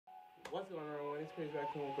What's going on, everyone? It's Crazy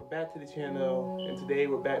Raccoon. Welcome back to the channel, and today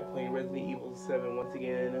we're back playing Resident Evil 7 once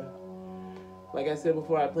again. Like I said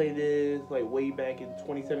before, I played this like way back in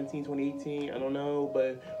 2017, 2018, I don't know,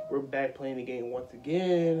 but we're back playing the game once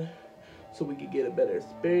again so we could get a better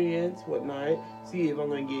experience, whatnot, see if I'm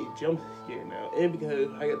gonna get jump scared now, and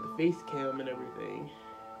because I got the face cam and everything.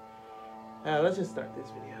 Let's just start this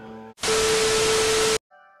video.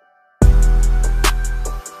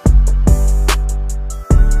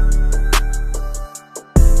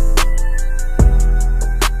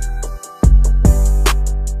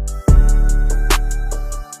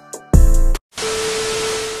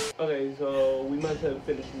 Okay, so we must have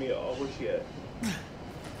finished Mia off. Where's she at?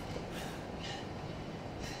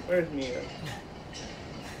 Where's Mia?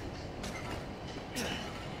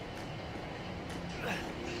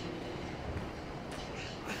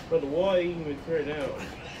 But the wall ain't even tear down.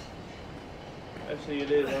 Actually,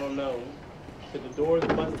 it is. I don't know. But the door's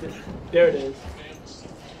busted. There it is.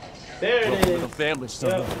 There it is. The family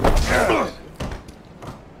stuff. Yep.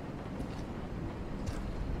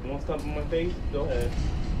 You want to stomp on my face? Go ahead.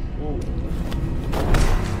 Ooh.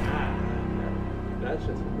 Ah, that's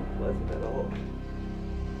just not pleasant at all.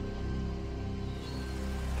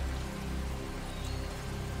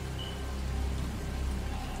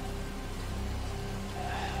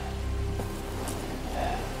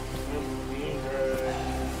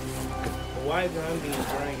 Why is I'm being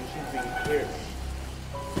drained and she's being cared?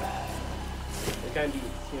 It kind of be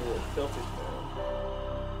seen a little selfish now.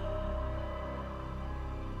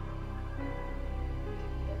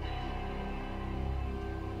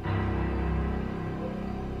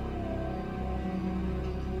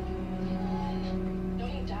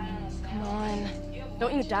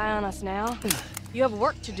 Don't you die on us now. You have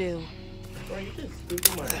work to do. Bro, you just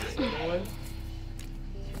stupid my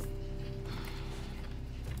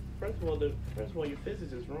First of all, your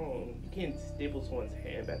physics is wrong. You can't staple someone's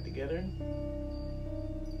hand back together.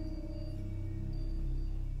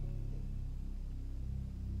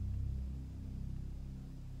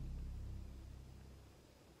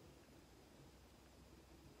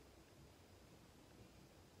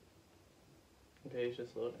 Okay, it's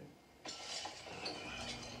just loading.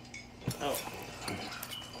 Oh.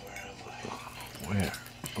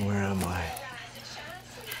 Where am I?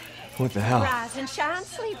 What the hell? Rise and shine,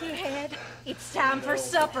 sleepyhead. It's time for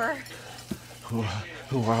supper. Who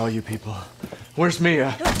are all you people? Where's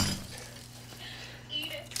Mia?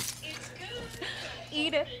 Eat it. It's good.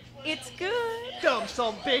 Eat it. It's good. Dumb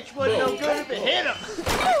son bitch wasn't no good if it hit him.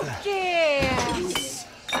 Yes.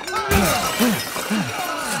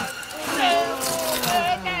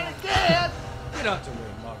 Get out the way,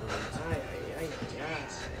 Marguerite.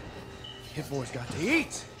 His boy's got to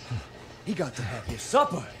eat. He got to have his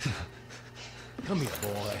supper. Come here,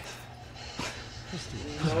 boy.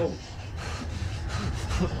 No.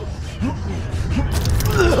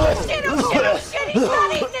 Oh, shit. He's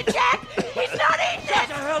not eating it, Jack. He's not eating it. Get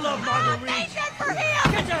the hell up, Marguerite. Ain't that for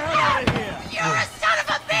him? Get the hell out of here. You're a son of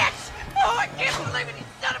a bitch. Oh, I can't believe it. He's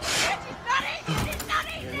son of a bitch. He's not eating it. He's not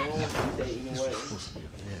eating it.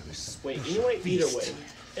 Wait, anyway, either way,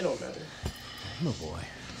 it don't matter. No, boy.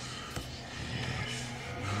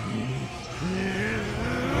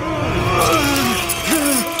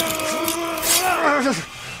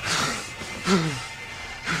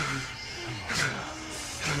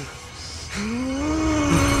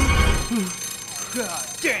 God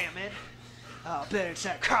damn it! I'll bet it's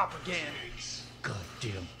that cop again.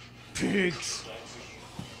 Goddamn pigs!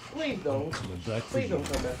 Please don't. Please don't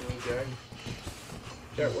come back to me, Jack.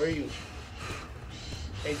 Jack, where are you?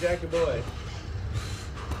 Hey, Jack, your boy.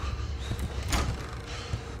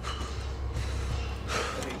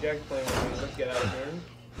 Okay, Jack's playing with me. Let's get out of here.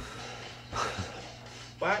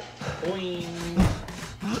 What? Boing.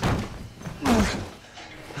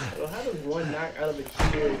 Well, how does one knock out of a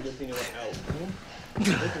chair and this thing went out?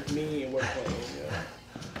 This is me and we're playing, yeah.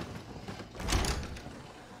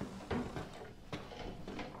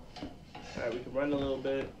 Alright, we can run a little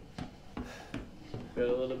bit. Got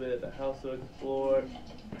a little bit of the house to explore.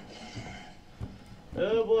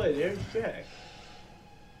 Oh boy, there's Jack.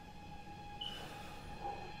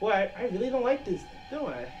 Boy, I really don't like this, do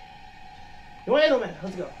I? No, I don't, man.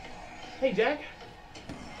 Let's go. Hey, Jack.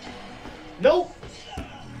 Nope.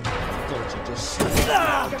 Don't you just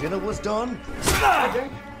say dinner was done? Hi,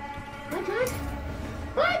 Jack. Hi, Jack.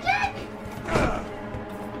 Hi, Jack.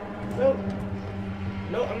 No.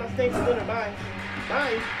 No, I'm not staying for dinner. Bye.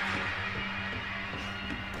 Bye.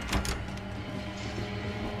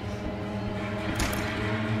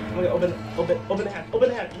 Okay, open the hatch. Open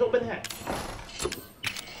the hatch. Just open the hatch.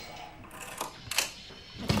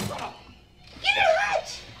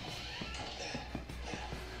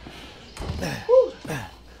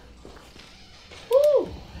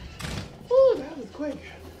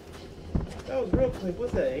 Like,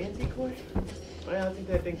 what's that, antique coin? Alright, I'll take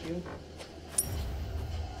that, thank you.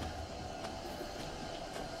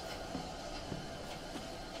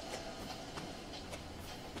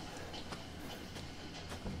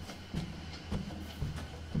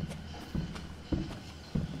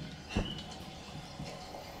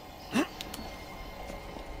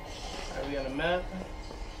 Alright, we got a map.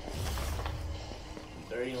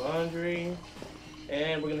 Dirty laundry.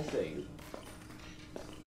 And we're gonna save.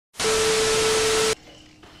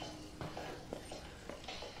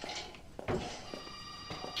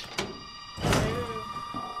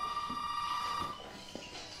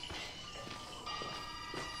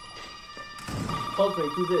 Hopefully,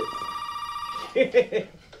 do this.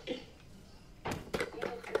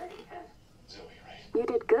 You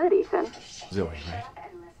did good, Ethan. Zoe, right?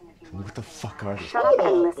 What the fuck are these? Shut up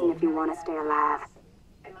and listen if you want to stay alive.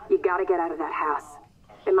 You gotta get out of that house.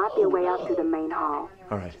 There might be a way out through the main hall.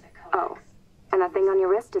 All right. Oh, and that thing on your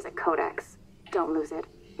wrist is a codex. Don't lose it.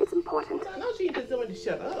 It's important. I know she just told me to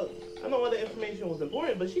shut up. I know all the information was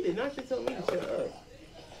important, but she did not just tell me to shut up.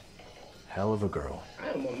 Hell of a girl. I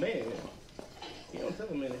am a man. You don't tell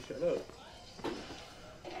a man to shut up.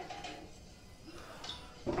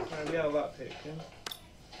 Alright, we got a lockpick, yeah?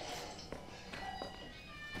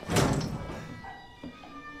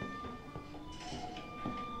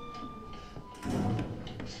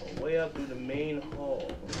 Way up through the main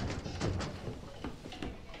hall.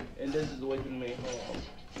 And this is the way to the main hall.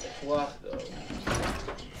 It's locked though.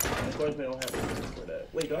 And of course we don't have anything for that.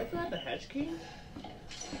 Wait, do I still have the hatch key?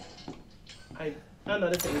 Oh no,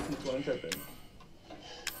 that's the 18th floor, I'm tripping.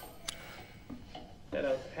 That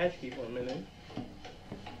was the hatch key for a minute.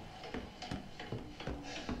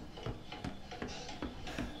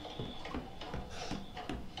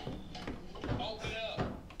 Open up.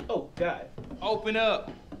 Oh, God. Open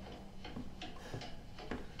up.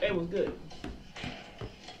 Hey, what's good?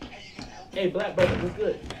 Hey, black brother, what's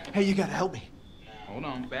good? Hey, you gotta help me. Hold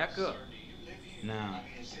on, back up. Now,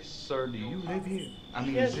 sir, do you live here? I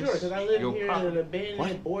mean, Yeah, is sure, this because I live your here in property? an abandoned,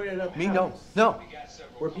 What? boarded up Me? house. No.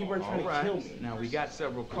 Where people are trying All to kill right. me. Now, we got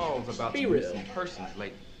several calls about Be some real. missing persons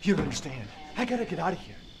lately. You don't understand. I gotta get out of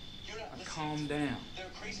here. Calm down.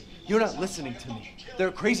 You're not listening to me. There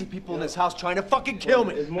are crazy people in this house trying to fucking kill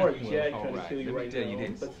me. It's more Well, Jack all trying to right. kill you Let right me tell now. you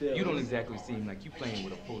this. But still. You don't exactly seem like you playing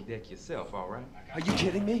with a full deck yourself, all right? Are you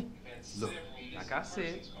kidding me? Look, like I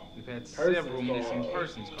said, we've had Persons several missing calls.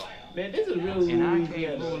 persons calls. Man, this is really And I Louisiana.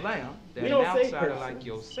 can't rule out that We an don't say outsider persons. like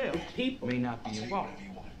yourself It's people. may not be involved.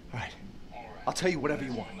 All right. I'll tell you whatever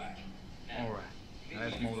you want. All right. Now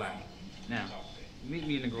that's more like it. Now, meet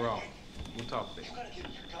me in the garage. We'll talk there.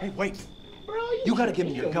 Hey, wait. Bro, You gotta give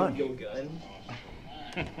me your gun. Your gun.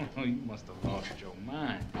 You must have lost your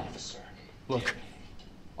mind. Look,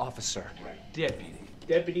 officer. Deputy.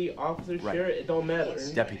 Deputy, officer, Right. sheriff, it don't matter.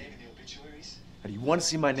 Deputy. Now, do you want to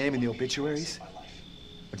see my name in the obituaries?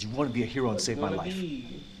 Or do you want to be a hero and What's save my gonna life?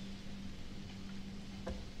 be?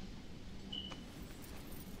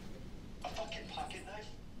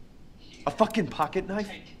 A fucking pocket knife?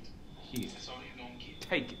 Here.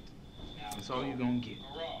 Take it. That's all you're gonna get.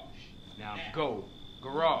 Now go.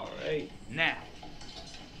 Garage. Right. Now.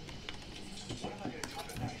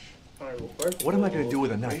 All right, well, first What of am I all, gonna do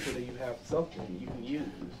with a make knife? sure that you have something you can use.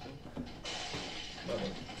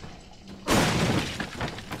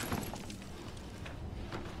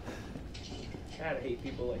 God, I hate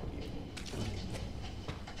people like you.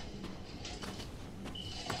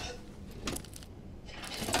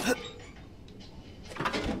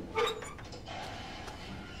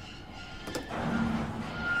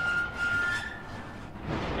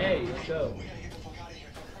 Hey, let's go.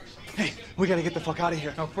 Hey, we gotta get the fuck out of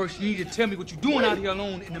here. Now first you need to tell me what you're doing out here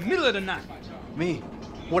alone in the middle of the night. Me?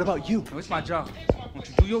 What about you? No, it's my job. I want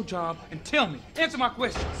you to do your job and tell me. Answer my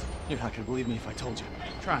questions. You're not gonna believe me if I told you.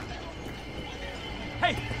 Try me.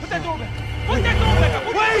 Hey, put that door back. Put that door back up.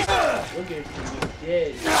 Wait! Look at you,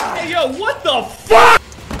 dead. Hey, yo, what the fuck?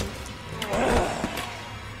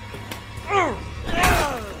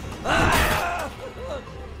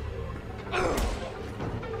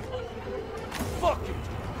 Fuck it.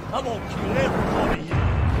 I'm gonna kill every one of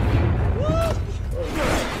you.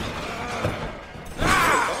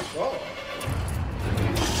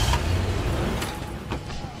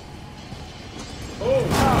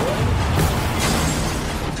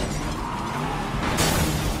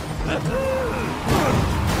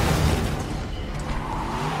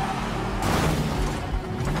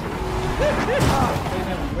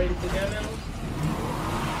 Ready to sit down now?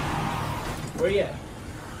 Where you at?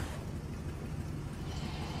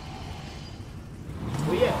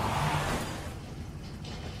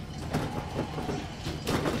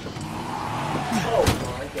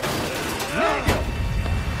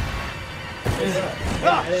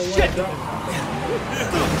 Shit!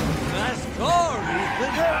 Nice car,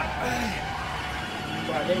 Ethan.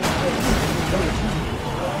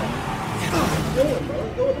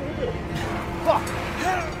 Fuck!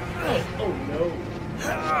 Oh no.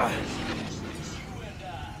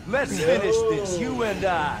 Let's finish this, you and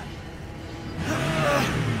I.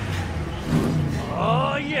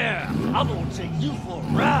 Oh yeah, I'm gonna take you for a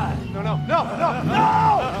ride. No, no, no, no,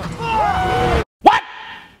 no! What?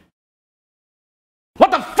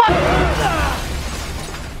 What the fuck?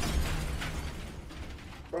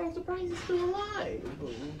 Bro, I'm surprised he's still alive.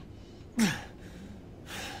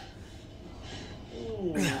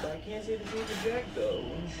 Ooh, but I can't say the same for Jack though.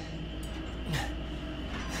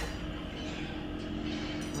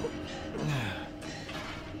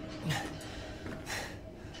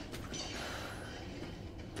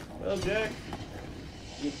 Well, Jack,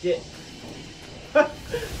 you did. Bro,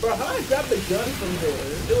 how I grabbed the gun from there?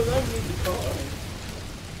 It was underneath the car.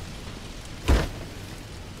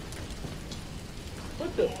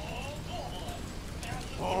 What the?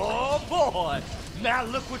 Oh boy! Now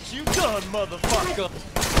look what you done, motherfucker!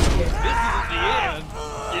 This isn't the end,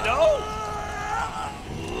 you know?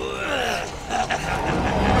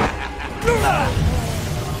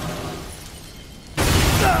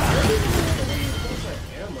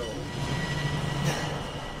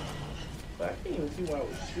 But I can't even see why I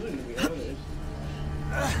was shooting, to be honest.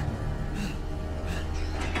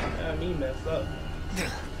 Me messed up.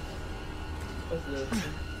 What's this?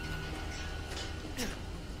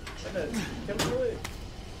 Can we do it?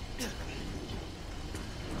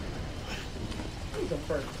 Need some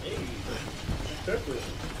first aid. Especially.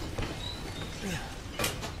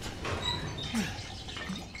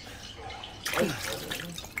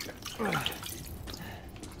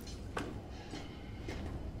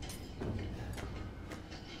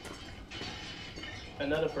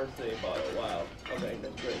 Another first aid bottle. Wow. Okay,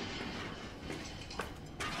 that's great.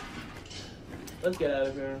 Let's get out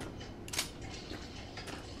of here.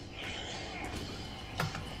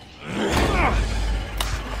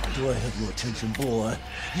 Do I have your attention, boy?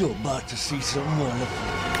 You're about to see some wonderful.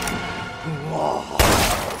 Oh,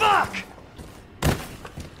 fuck!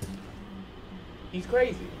 He's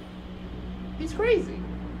crazy. He's crazy.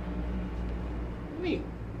 Let me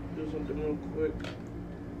do something real quick.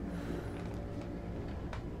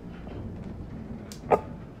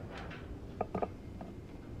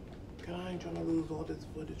 God, I ain't trying to lose all this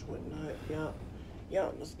footage, whatnot. Yeah,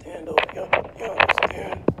 understand though. Yeah,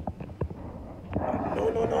 understand.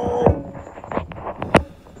 No.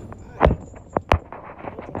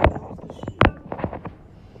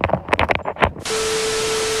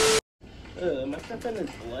 Am I stepping in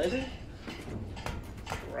his blood?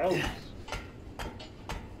 Gross.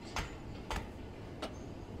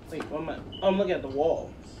 Wait, what am I? Oh, I'm looking at the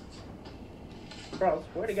wall. Bro,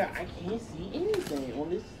 I swear to God, I can't see anything on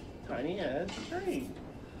this tiny ass screen.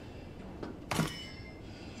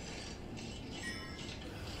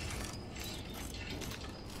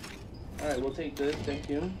 Alright, we'll take this, thank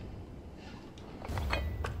you.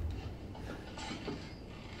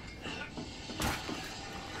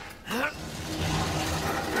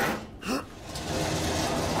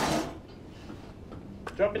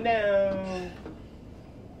 Dropping down.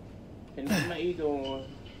 And put my ego on.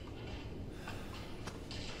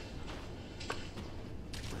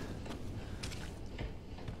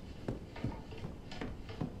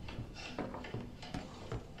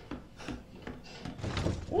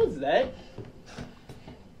 What was that?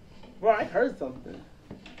 Bro, I heard something.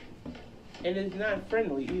 And it's not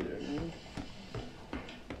friendly either.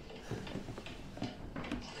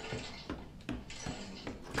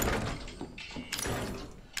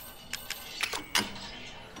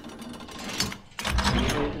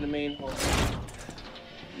 Go to the main hall.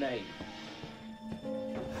 Nice.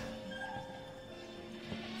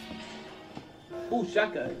 Ooh,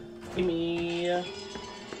 shotgun. Gimme.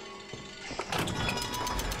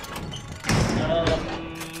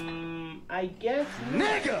 I guess.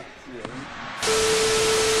 Nigga!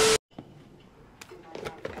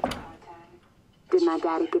 Did my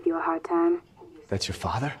daddy give you a hard time? That's your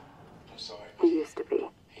father? He used to be.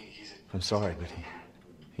 I'm sorry, but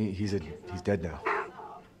he's dead now.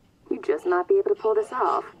 You just might be able to pull this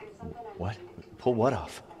off. What? Pull what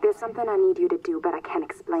off? There's something I need you to do, but I can't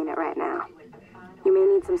explain it right now. You may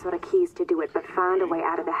need some sort of keys to do it, but find a way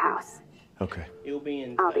out of the house. Okay. You'll be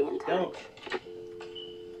in touch. I'll be in touch.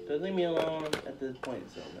 Don't leave me alone at this point,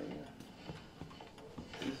 so man.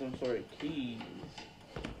 Need some sort of keys.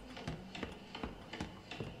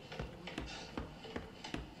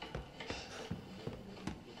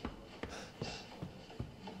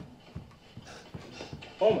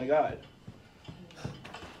 Oh my God.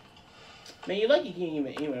 Man, you're lucky you can't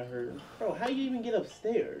even aim at her. Bro, how you even get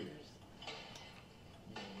upstairs?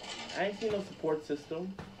 I ain't seen no support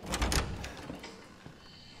system.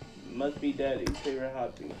 Must be Daddy's favorite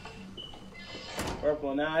hobby.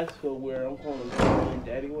 Purple, now I feel weird. I'm calling him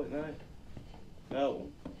Daddy whatnot. No.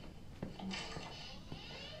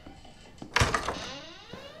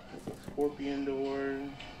 Scorpion door.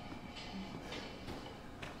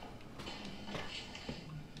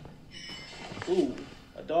 Ooh,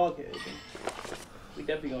 a dog head. We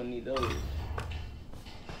definitely gonna need those.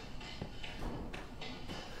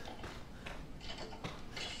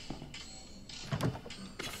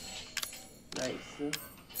 Nice.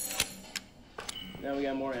 Now we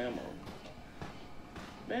got more ammo.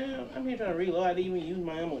 Man, I'm here trying to reload. I didn't even use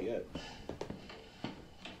my ammo yet.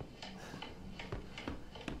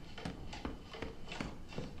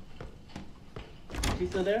 She's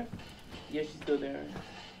still there? Yeah, she's still there.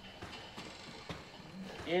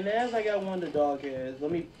 And as I got one of the dog heads, let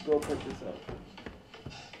me go put this up.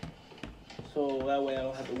 So that way I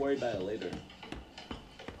don't have to worry about it later.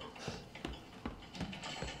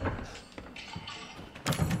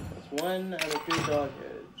 That's 1 out of 3 dog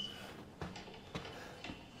heads.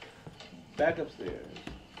 Back upstairs.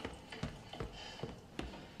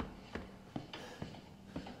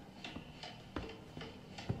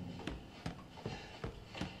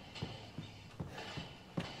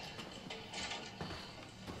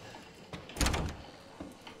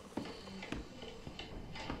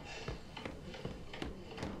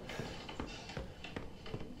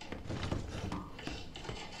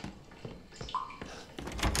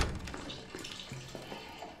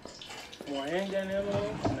 More handgun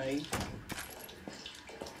ammo, nice.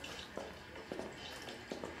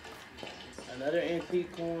 Another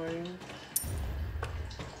antique coin.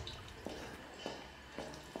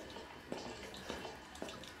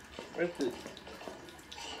 Where's this?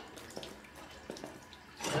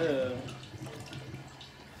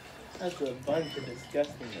 That's a bunch of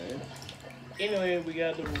disgusting, man. Anyway, we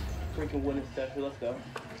got the freaking wooden statue. Let's go.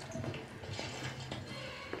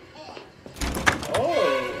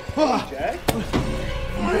 Oh, Jack.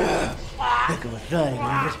 Heck of a thing,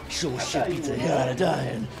 man. This sure shit beats the hell out of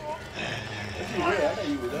dying.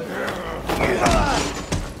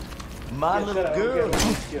 My little girl.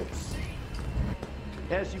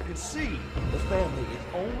 As you can see, the family is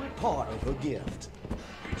only part of her gift.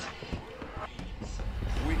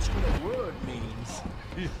 Which the word means...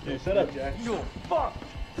 Hey, shut up, Jack. You're fucked!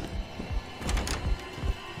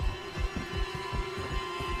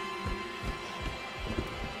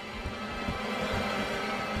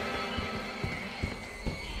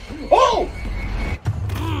 Oh!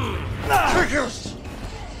 Triggers!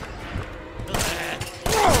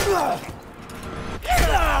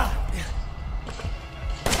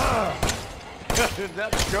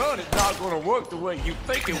 That gun is not going to work the way you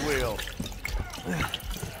think it will.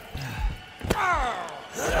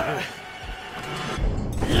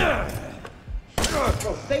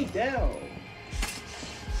 Bro, stay down.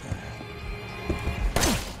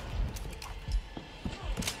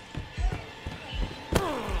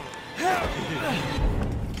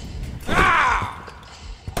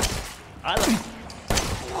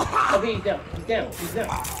 Okay, he's down. He's down. He's down.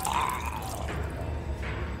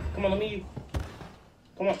 Come on, let me.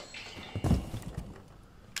 Come on.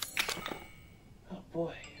 Oh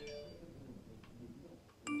boy.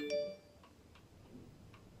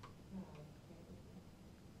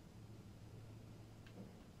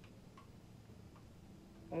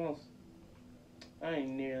 Almost. I ain't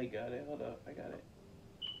nearly got it. Hold up. I got it.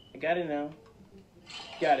 I got it now.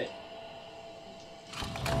 Got it.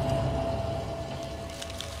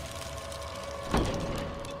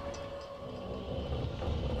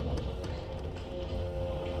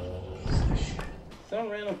 Some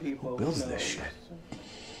random people. Who builds this shit?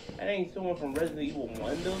 That ain't someone from Resident Evil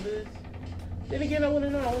 1 build this. Then again, I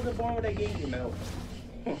wouldn't know. I wasn't born when that game came out.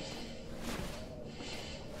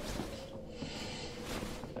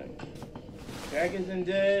 Jack isn't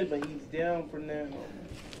dead, but he's down for now.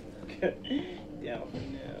 Down for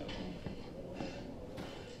now.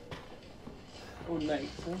 Oh, nice.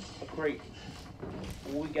 Huh? A crate.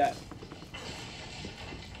 What we got?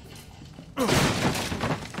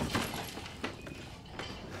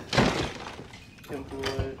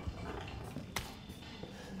 Wood.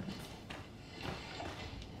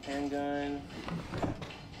 Handgun.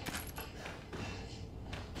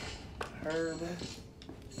 Herb.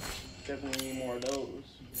 Definitely need more of those.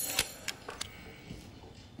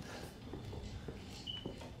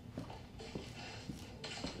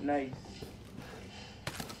 Nice.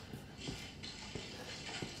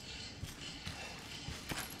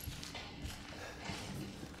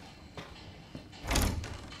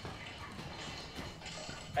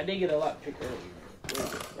 I did get a lot pick earlier. Where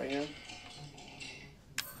is it? Right here.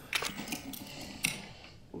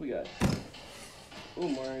 What we got? Ooh,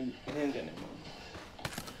 more handgun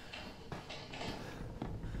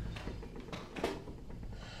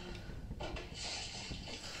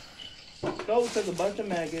ammo. No, it says a bunch of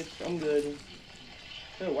maggots. I'm good.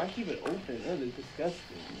 Ew, why keep it open? That is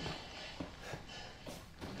disgusting.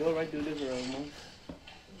 Go right through this room.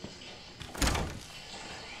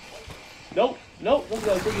 Nope, nope. Let's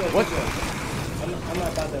go. What? I'm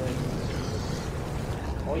not about that right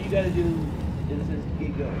now. All you gotta do is just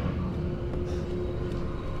get going.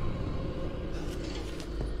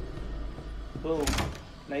 Boom.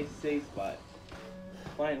 Nice safe spot.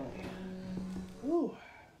 Finally. Whew.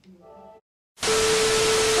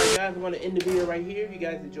 Alright guys, I'm going to end the video right here. If you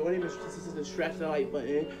guys enjoyed it, make sure to scratch the like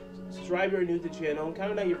button. Subscribe if you're new to the channel.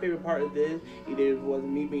 Comment down your favorite part of this. Either it was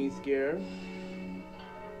me being scared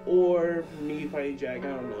or me fighting Jack, I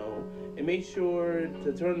don't know. And make sure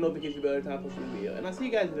to turn the notification bell every time I post a new video. And I'll see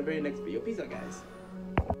you guys in the very next video. Peace out, guys.